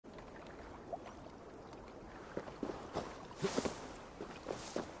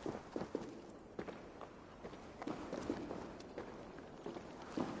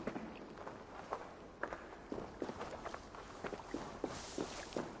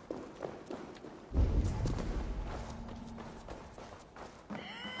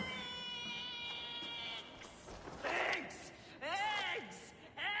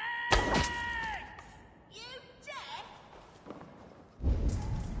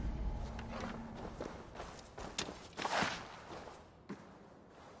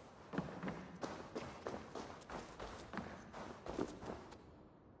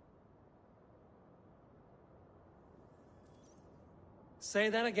Say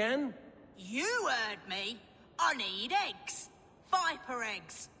that again? You heard me. I need eggs. Viper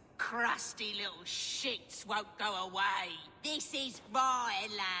eggs. Crusty little shits won't go away. This is my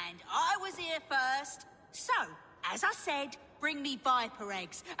land. I was here first. So, as I said, bring me viper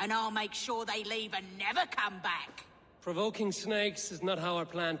eggs, and I'll make sure they leave and never come back. Provoking snakes is not how I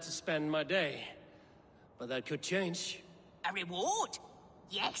plan to spend my day. But that could change. A reward?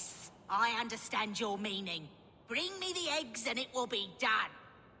 Yes, I understand your meaning. Bring me the eggs and it will be done.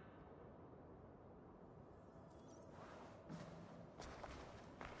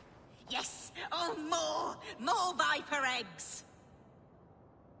 Yes! Oh, more viper eggs!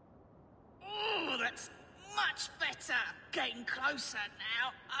 Oh, that's much better. Getting closer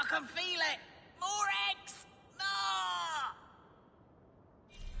now. I can feel it. More eggs! More!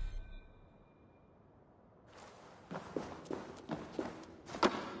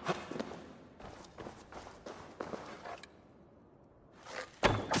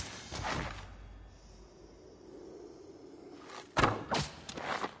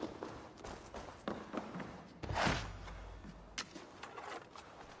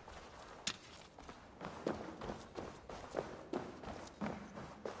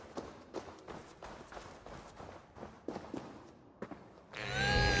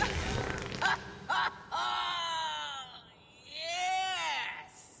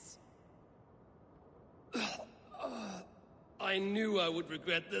 I knew I would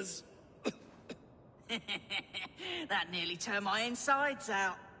regret this. That nearly turned my insides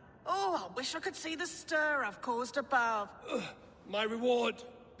out. Oh, I wish I could see the stir I've caused above. My reward,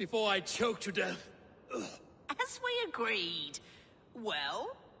 before I choke to death. As we agreed.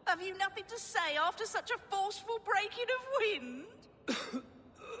 Well, have you nothing to say after such a forceful breaking of wind?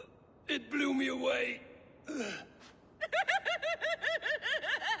 It blew me away.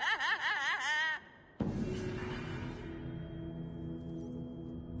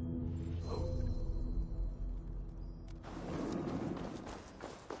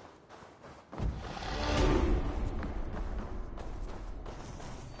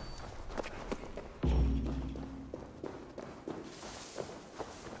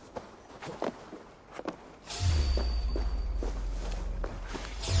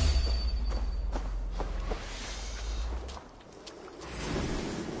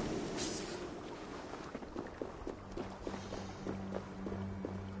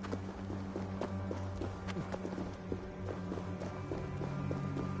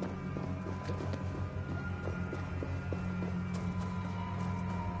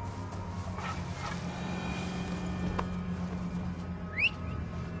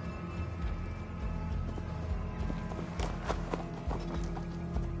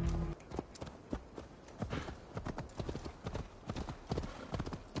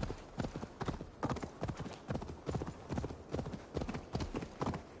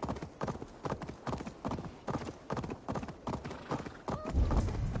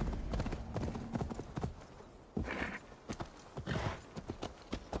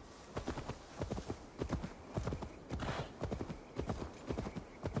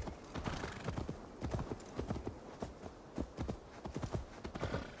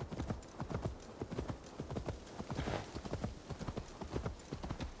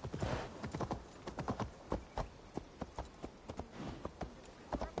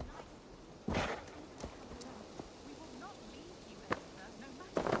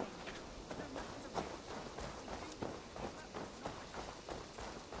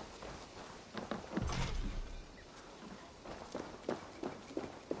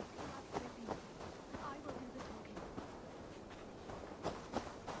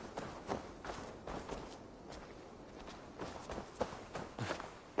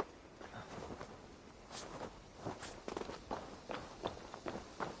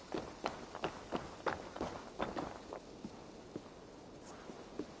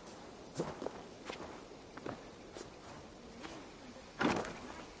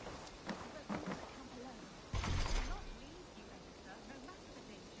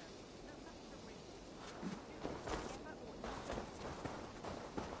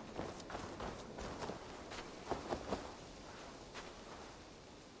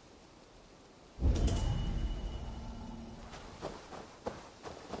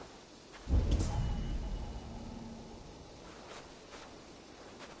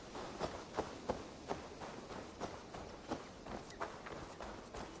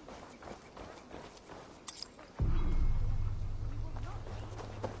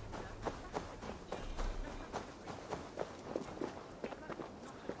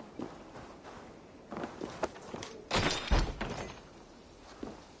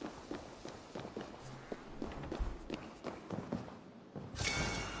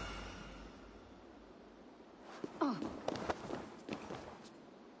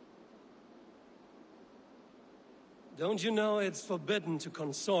 Don't you know it's forbidden to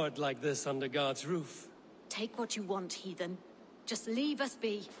consort like this under God's roof? Take what you want, heathen. Just leave us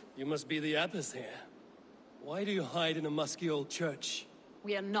be. You must be the abbess here. Why do you hide in a musky old church?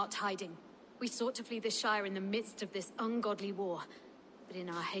 We are not hiding. We sought to flee the Shire in the midst of this ungodly war. But in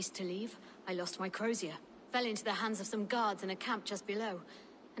our haste to leave, I lost my crozier, fell into the hands of some guards in a camp just below,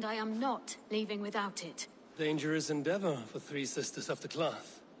 and I am not leaving without it. Dangerous endeavor for three sisters of the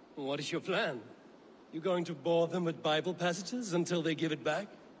cloth. What is your plan? You going to bore them with Bible passages until they give it back?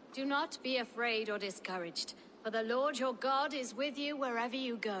 Do not be afraid or discouraged, for the Lord your God is with you wherever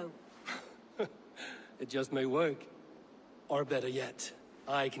you go. It just may work. Or better yet,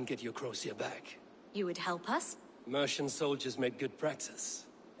 I can get your crozier back. You would help us? Mercian soldiers make good practice.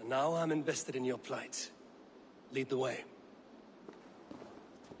 And now I'm invested in your plight. Lead the way.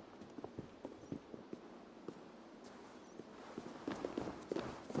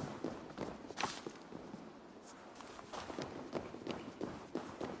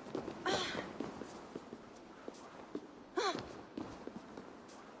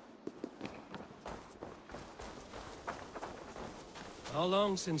 How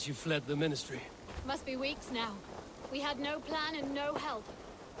long since you fled the ministry? Must be weeks now. We had no plan and no help.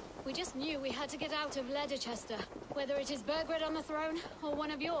 We just knew we had to get out of Leicester. Whether it is Burgred on the throne, or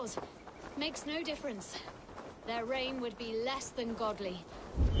one of yours, makes no difference. Their reign would be less than godly.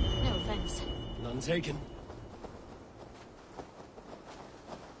 No offense. None taken.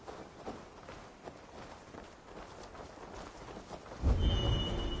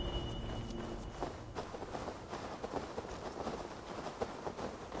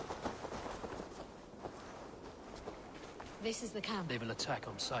 This is the camp. They will attack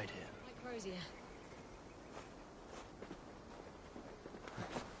on sight here. My crozier.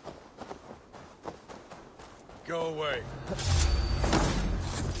 Go away.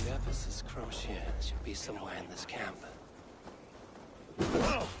 The abbess's crozier should be somewhere in this camp.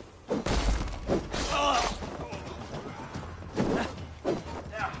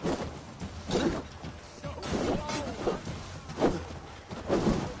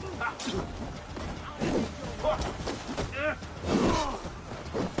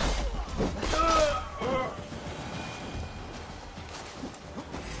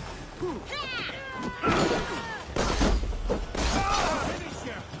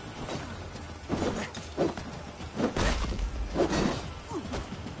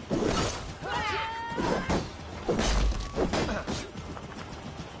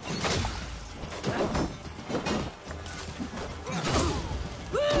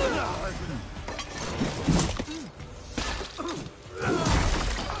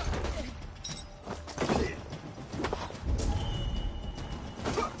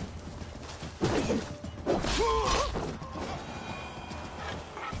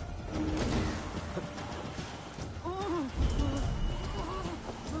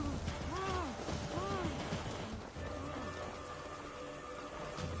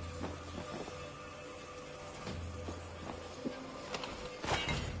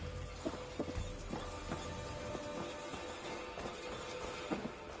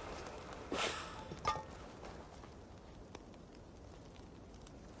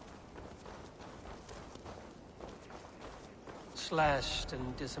 Slashed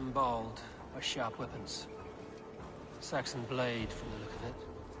and disemboweled by sharp weapons. Saxon blade from the look of it.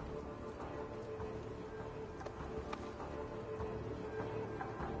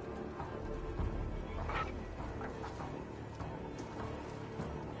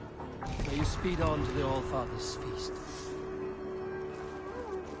 May you speed on to the All-Father's feast.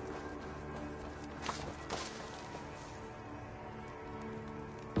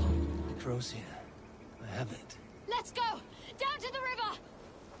 The crozier. I have it. Let's go! Down to the river!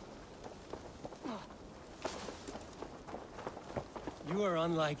 You are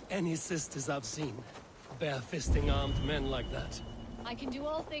unlike any sisters I've seen. Bare-fisting armed men like that. I can do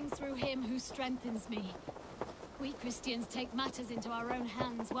all things through him who strengthens me. We Christians take matters into our own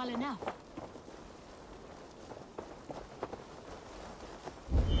hands well enough.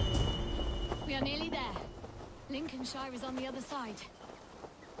 We are nearly there. Lincolnshire is on the other side.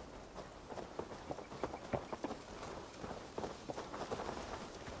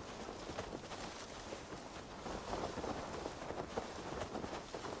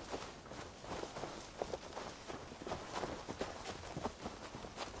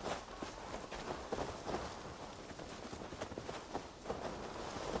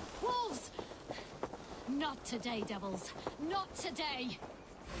 Not today, devils. Not today!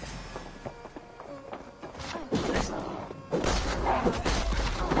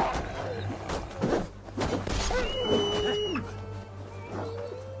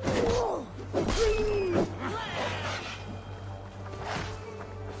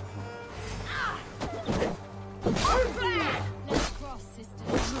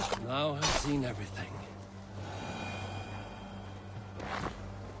 Thou hast seen everything.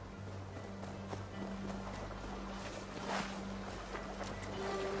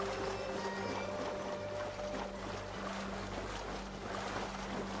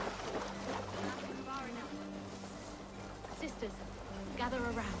 Sisters, gather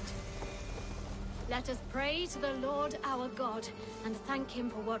around. Let us pray to the Lord our God and thank him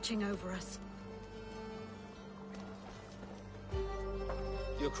for watching over us.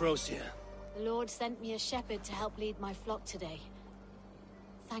 Your Crocia. The Lord sent me a shepherd to help lead my flock today.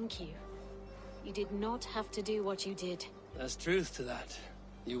 Thank you. You did not have to do what you did. There's truth to that.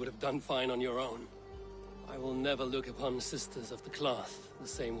 You would have done fine on your own. I will never look upon sisters of the cloth the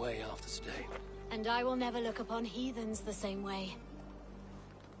same way after today. And I will never look upon heathens the same way.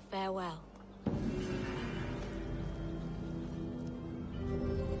 Farewell.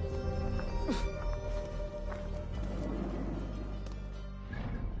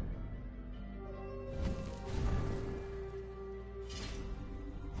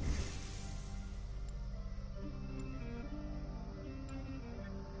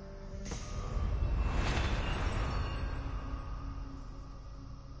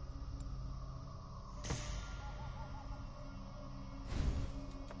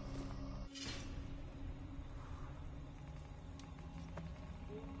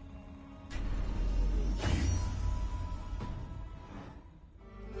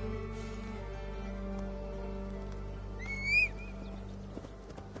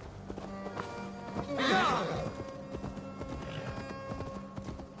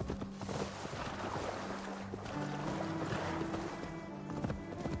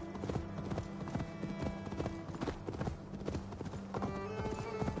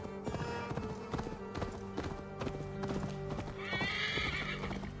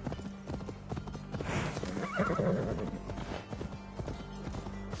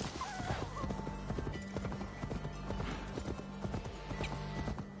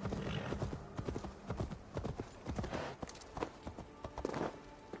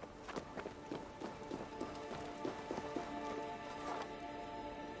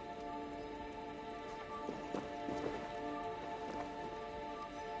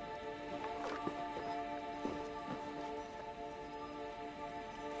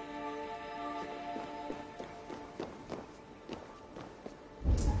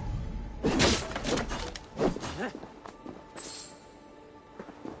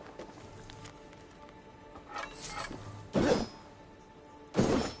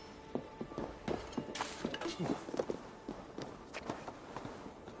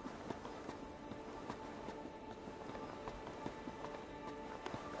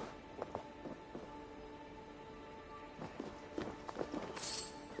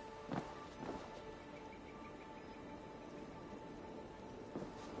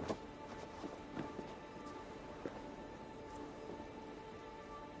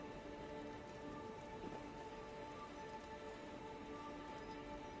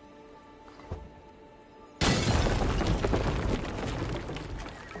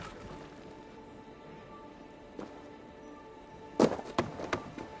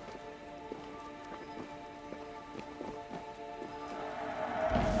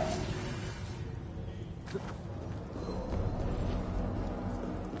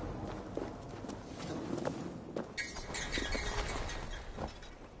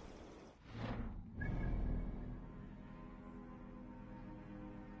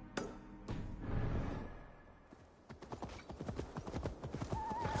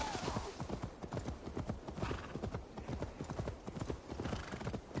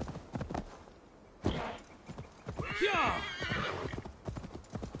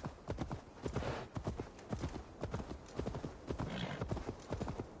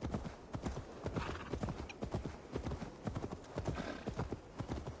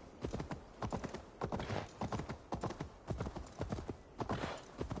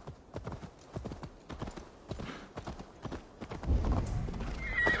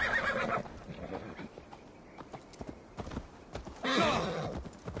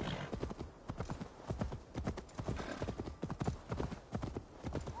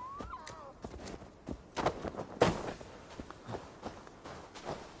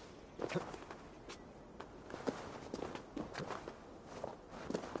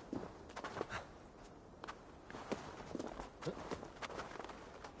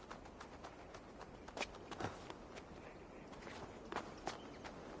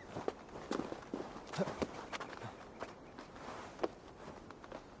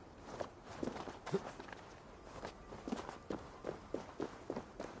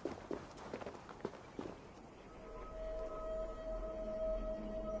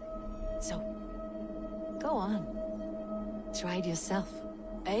 So, go on. Try it yourself.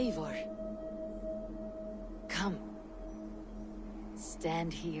 Eivor. Come.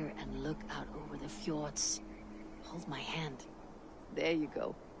 Stand here and look out over the fjords. Hold my hand. There you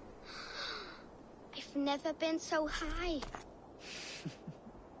go. I've never been so high.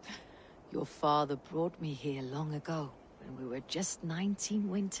 Your father brought me here long ago, when we were just 19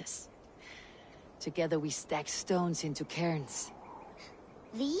 winters. Together we stacked stones into cairns.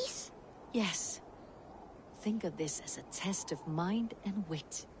 These? Yes. Think of this as a test of mind and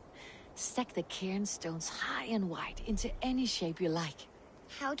wit. Stack the cairn stones high and wide into any shape you like.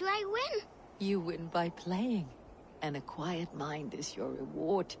 How do I win? You win by playing, and a quiet mind is your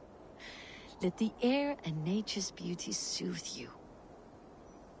reward. Let the air and nature's beauty soothe you.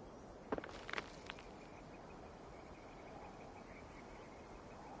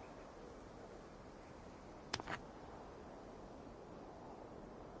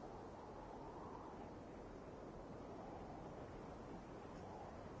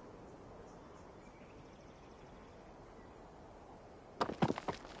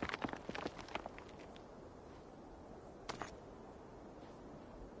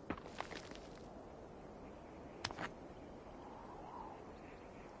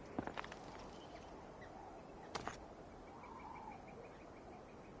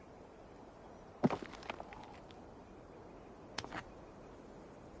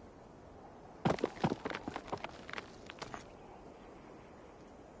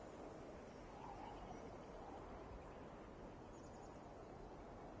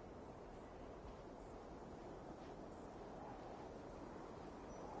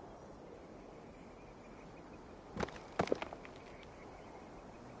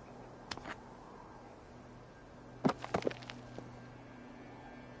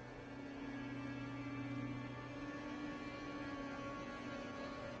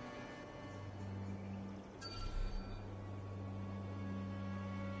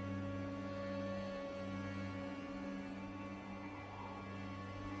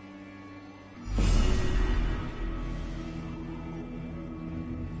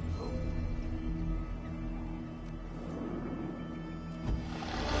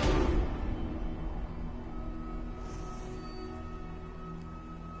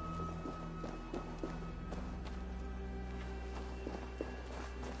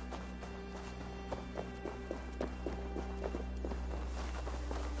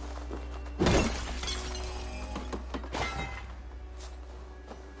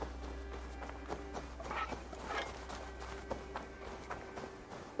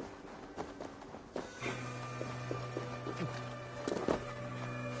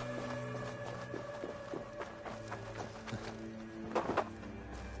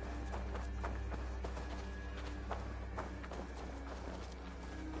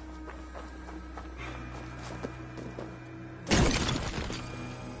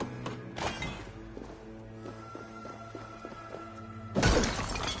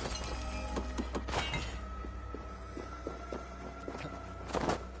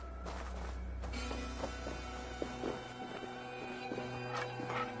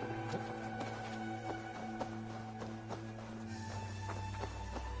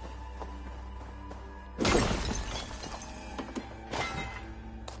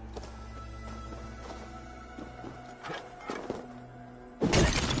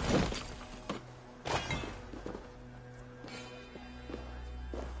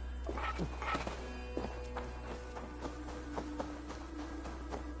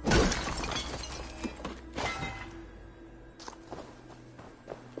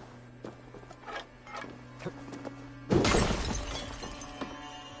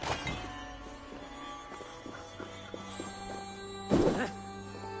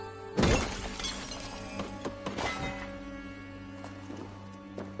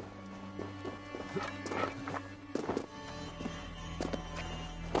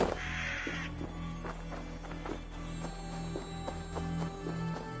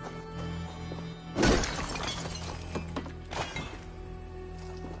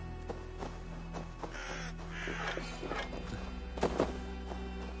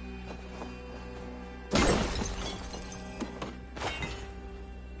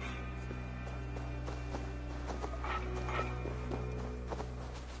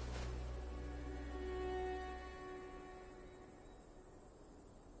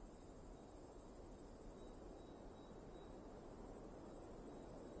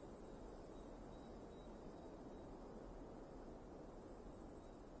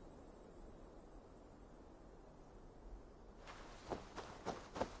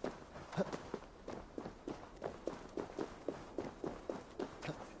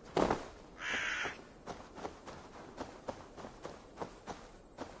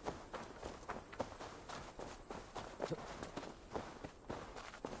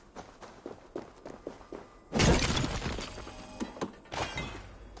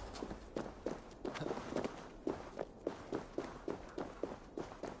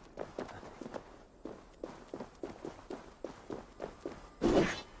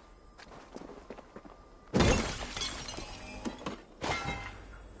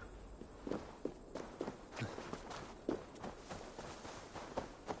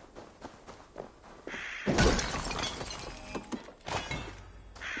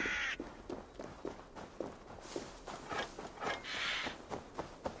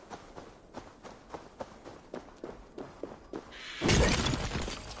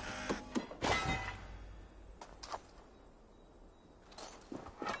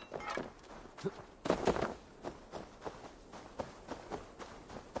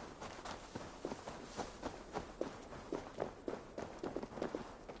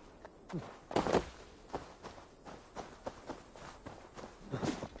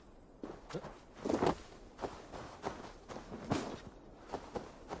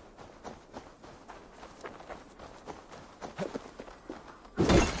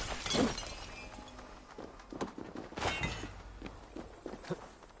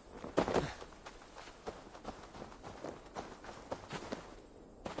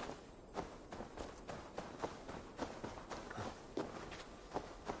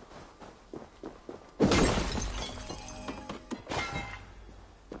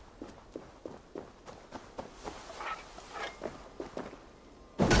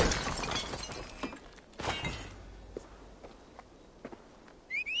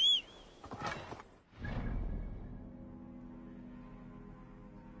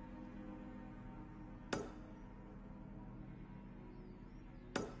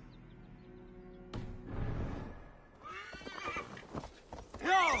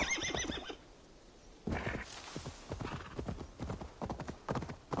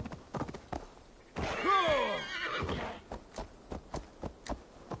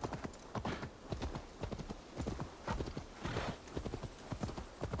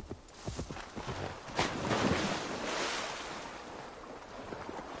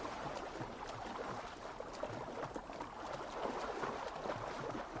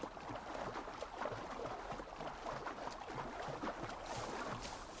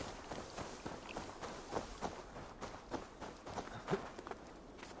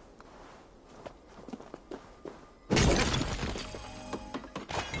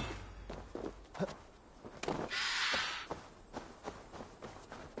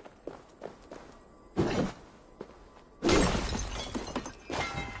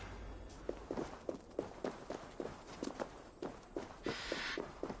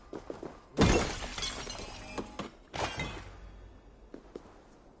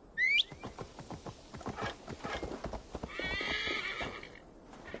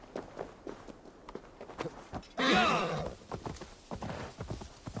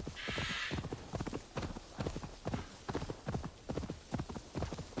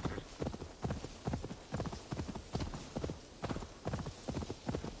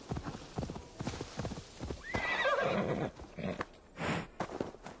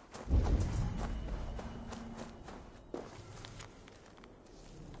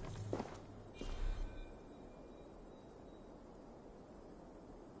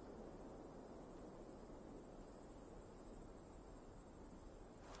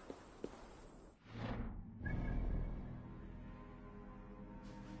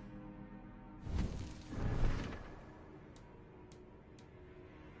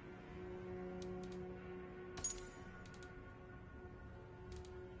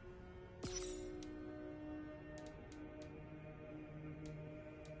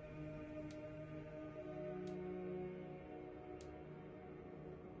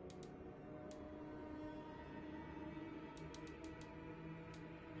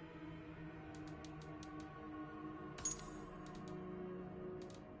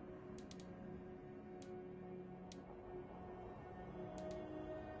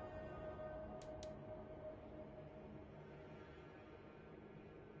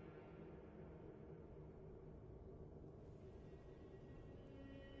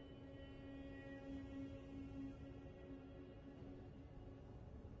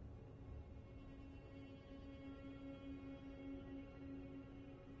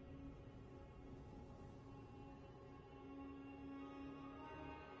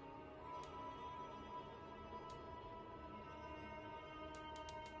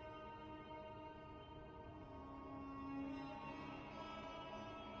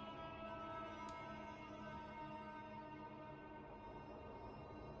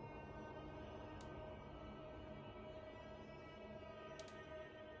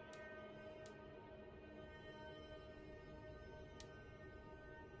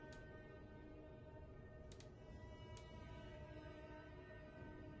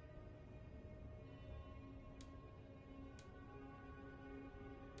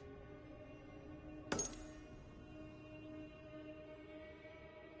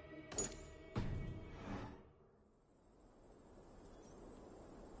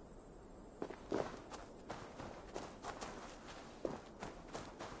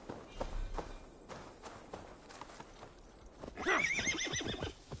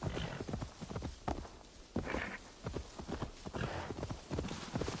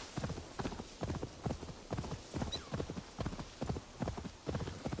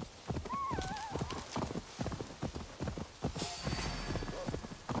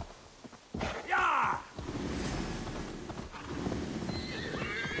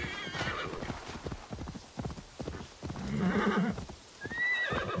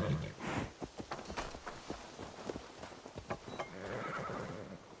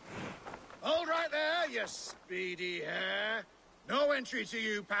 you speedy hare. No entry to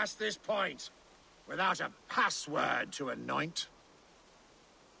you past this point, without a password to anoint.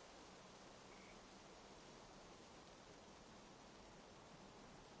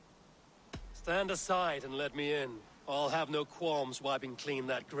 Stand aside and let me in. I'll have no qualms wiping clean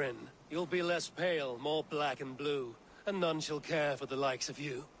that grin. You'll be less pale, more black and blue, and none shall care for the likes of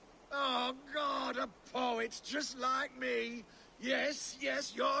you. Oh, God, a poet just like me. Yes,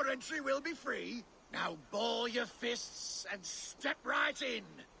 yes, your entry will be free. Now ball your fists and step right in.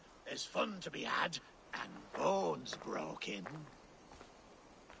 There's fun to be had, and bones broken.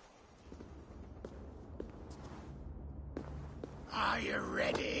 Are you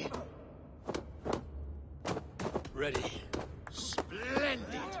ready? Ready.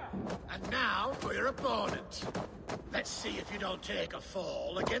 Splendid. And now for your opponent. Let's see if you don't take a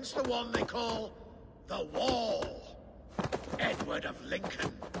fall against the one they call the Wall. Edward of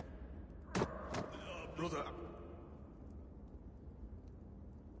Lincoln. Brother.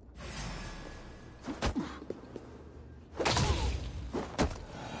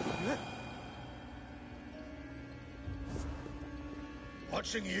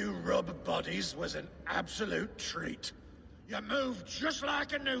 Watching you rub bodies was an absolute treat. You moved just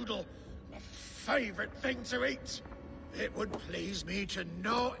like a noodle. My favorite thing to eat. It would please me to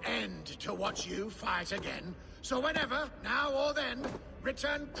no end to watch you fight again. So whenever, now or then,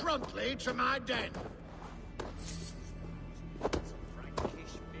 return promptly to my den.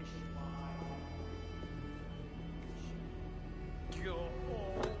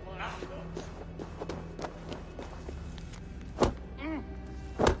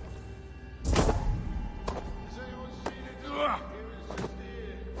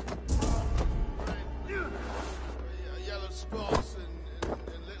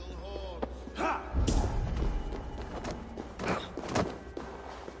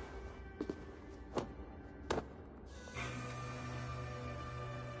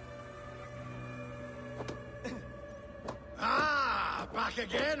 Back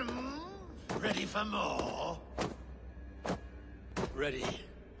again, Ready for more? Ready.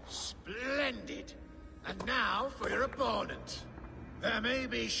 Splendid. And now for your opponent. There may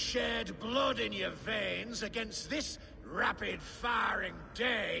be shed blood in your veins against this rapid-firing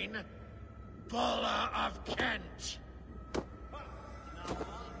Dane, Buller of Kent.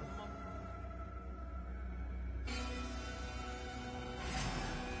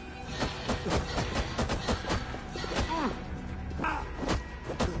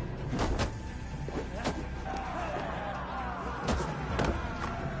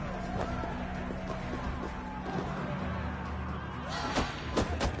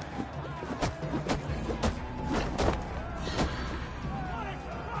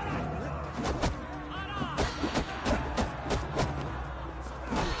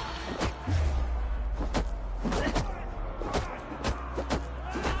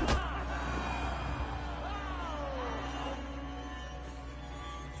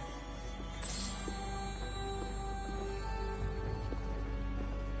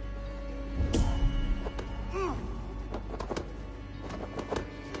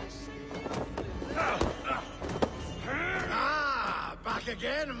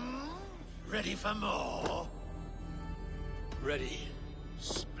 Again, ready for more? Ready.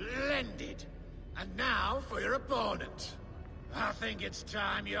 Splendid. And now for your opponent. I think it's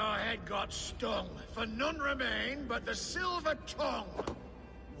time your head got stung, for none remain but the silver tongue.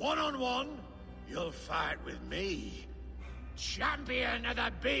 One-on-one, you'll fight with me, champion of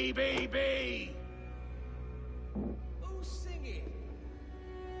the BBB. Who's singing?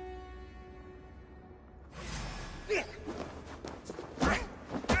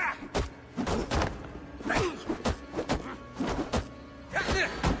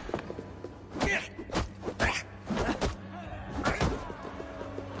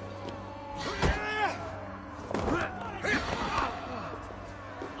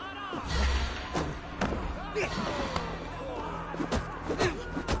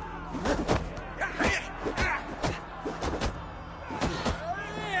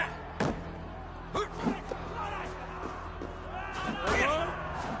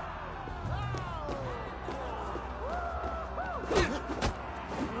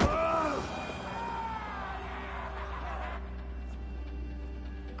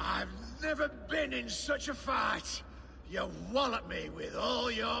 Never been in such a fight. You wallop me with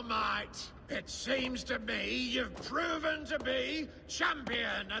all your might. It seems to me you've proven to be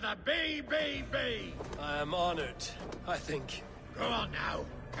champion of the BBB. I am honored, I think. Go on now.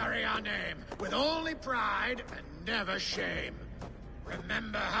 Carry our name with only pride and never shame.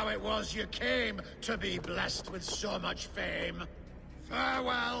 Remember how it was you came to be blessed with so much fame.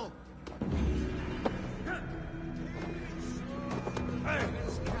 Farewell.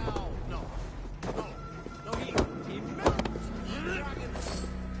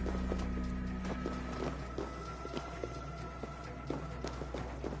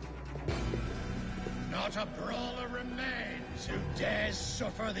 Not a brawler remains who dares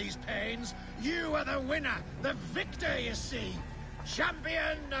suffer these pains. You are the winner, the victor, you see.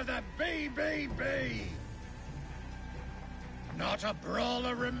 Champion of the BBB. Not a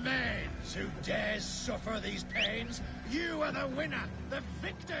brawler remains who dares suffer these pains. You are the winner, the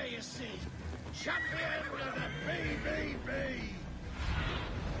victor, you see. Champion of the BBB.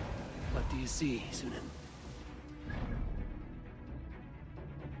 What do you see, Sunan?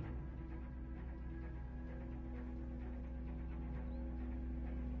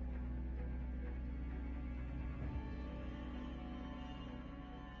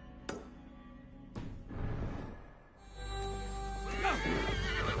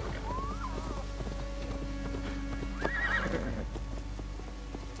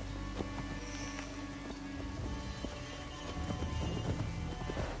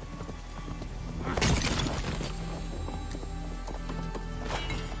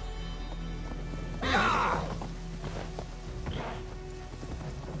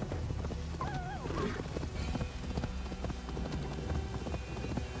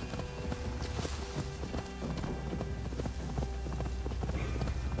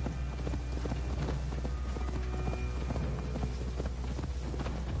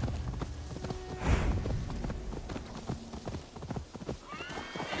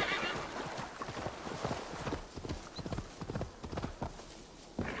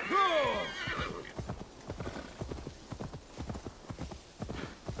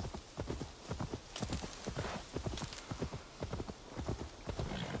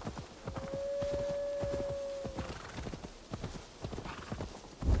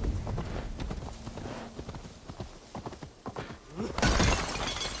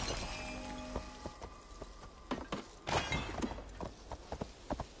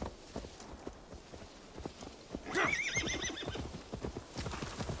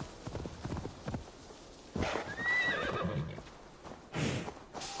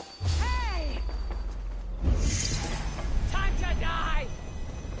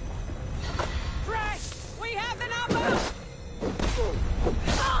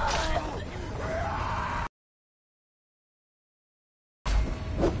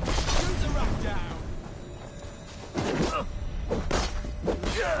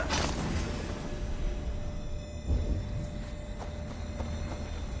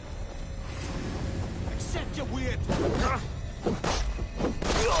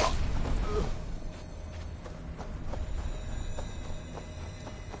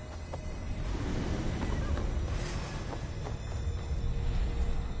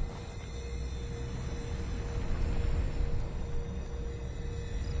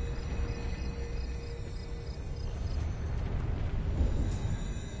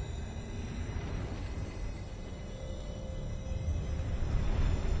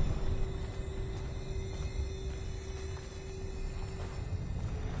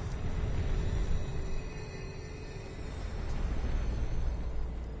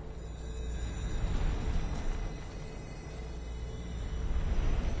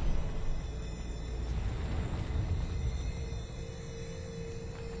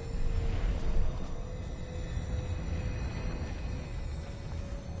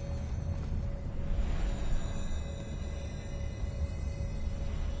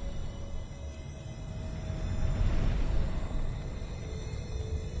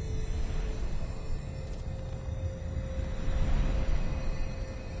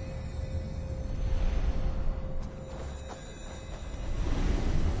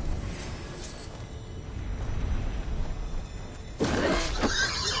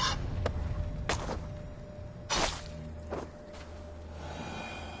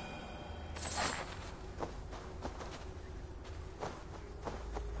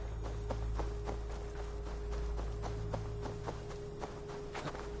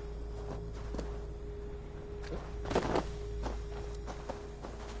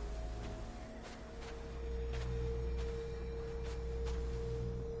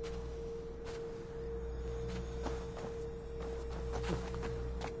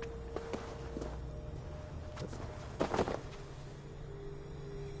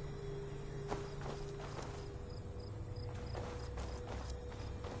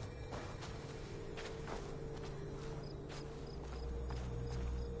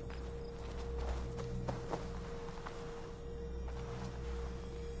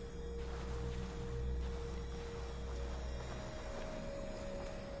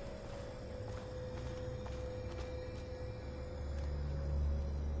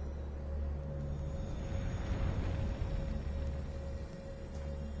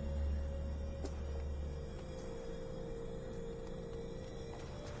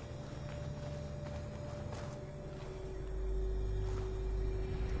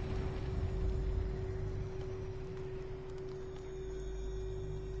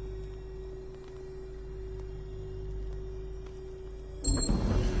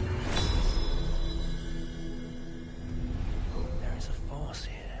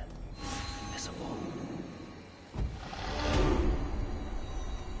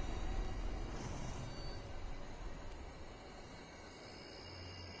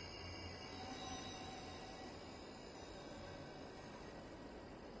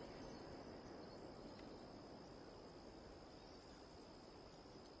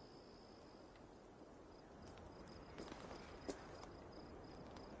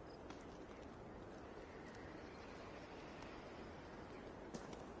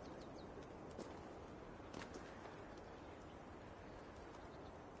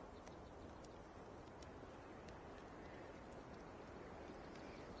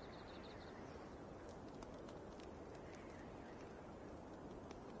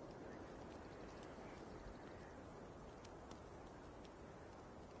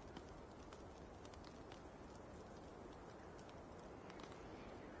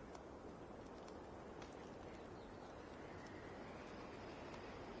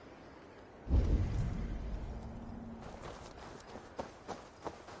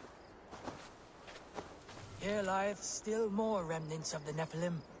 Here lieth still more remnants of the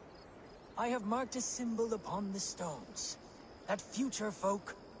Nephilim. I have marked a symbol upon the stones, that future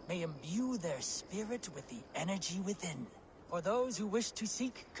folk may imbue their spirit with the energy within. For those who wish to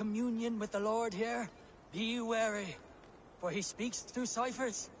seek communion with the Lord here, be wary, for he speaks through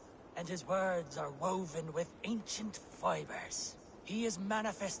ciphers, and his words are woven with ancient fibers. He is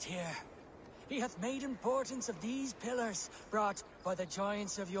manifest here. He hath made importance of these pillars, brought by the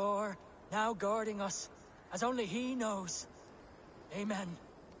giants of yore, now guarding us, as only he knows. Amen.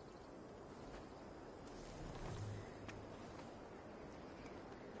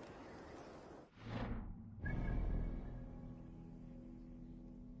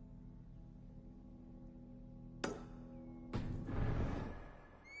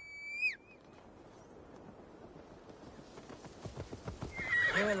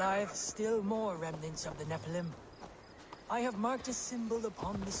 Here lieth still more remnants of the Nephilim. I have marked a symbol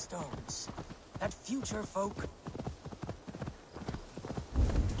upon the stones, that future folk...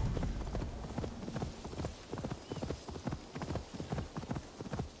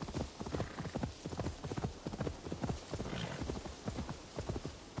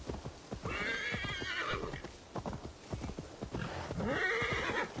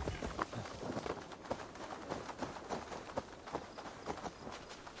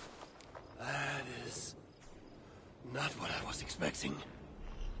 That is not what I was expecting.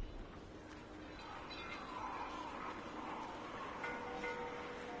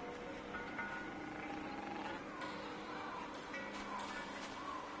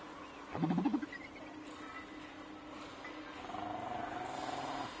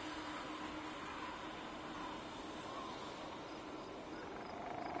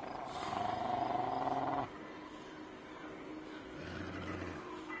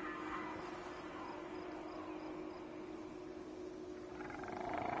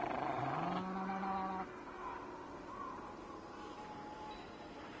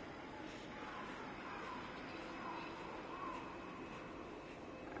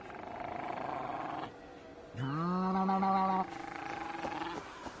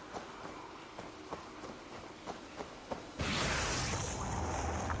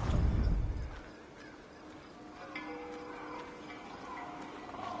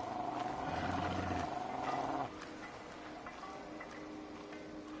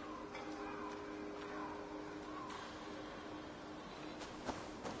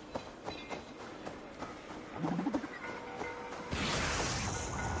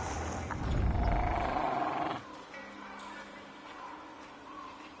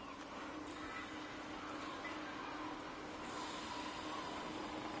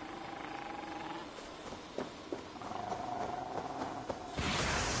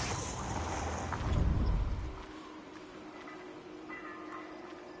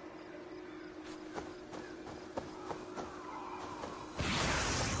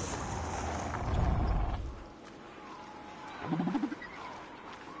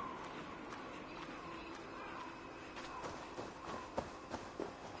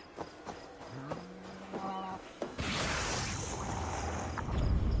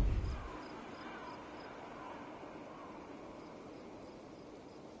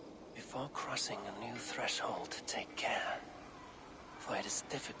 Before crossing a new threshold, take care. For it is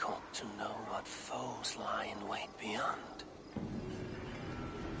difficult to know what foes lie in wait beyond.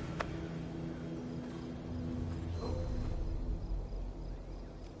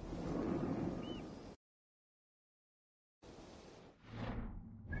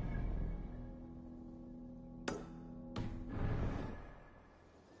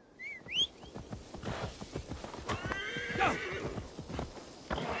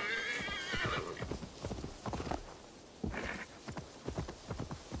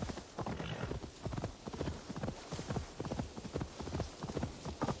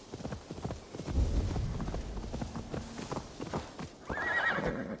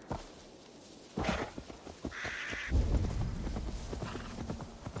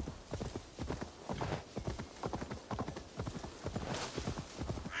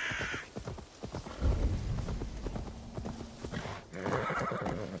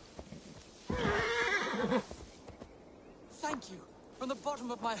 Thank you. From the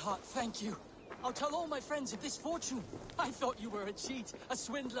bottom of my heart, thank you. I'll tell all my friends of this fortune. I thought you were a cheat, a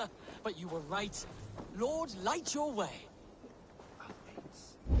swindler, but you were right. Lord, light your way.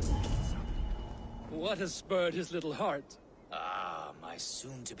 What has spurred his little heart? Ah, my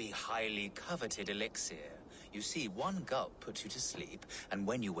soon-to-be highly coveted elixir. You see, one gulp puts you to sleep, and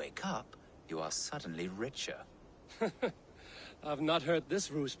when you wake up, you are suddenly richer. I've not heard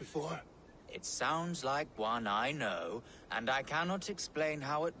this ruse before. It sounds like one I know, and I cannot explain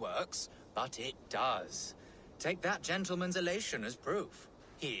how it works, but it does. Take that gentleman's elation as proof.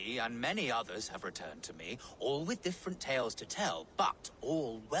 He and many others have returned to me, all with different tales to tell, but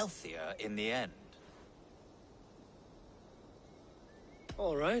all wealthier in the end.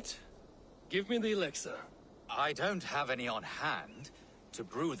 All right. Give me the elixir. I don't have any on hand. To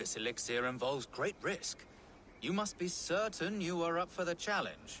brew this elixir involves great risk. You must be certain you are up for the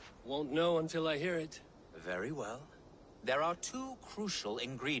challenge. Won't know until I hear it. Very well. There are two crucial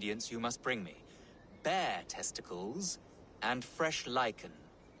ingredients you must bring me. Bear testicles and fresh lichen.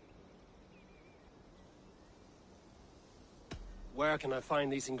 Where can I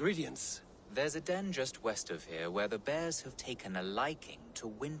find these ingredients? There's a den just west of here where the bears have taken a liking to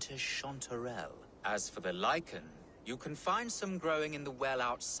winter chanterelle. As for the lichen, you can find some growing in the well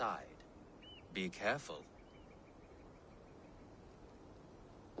outside. Be careful.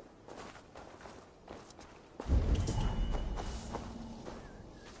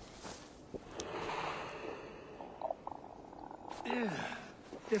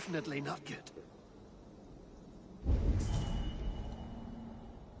 Definitely not good.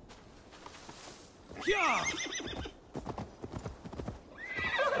 Yeah!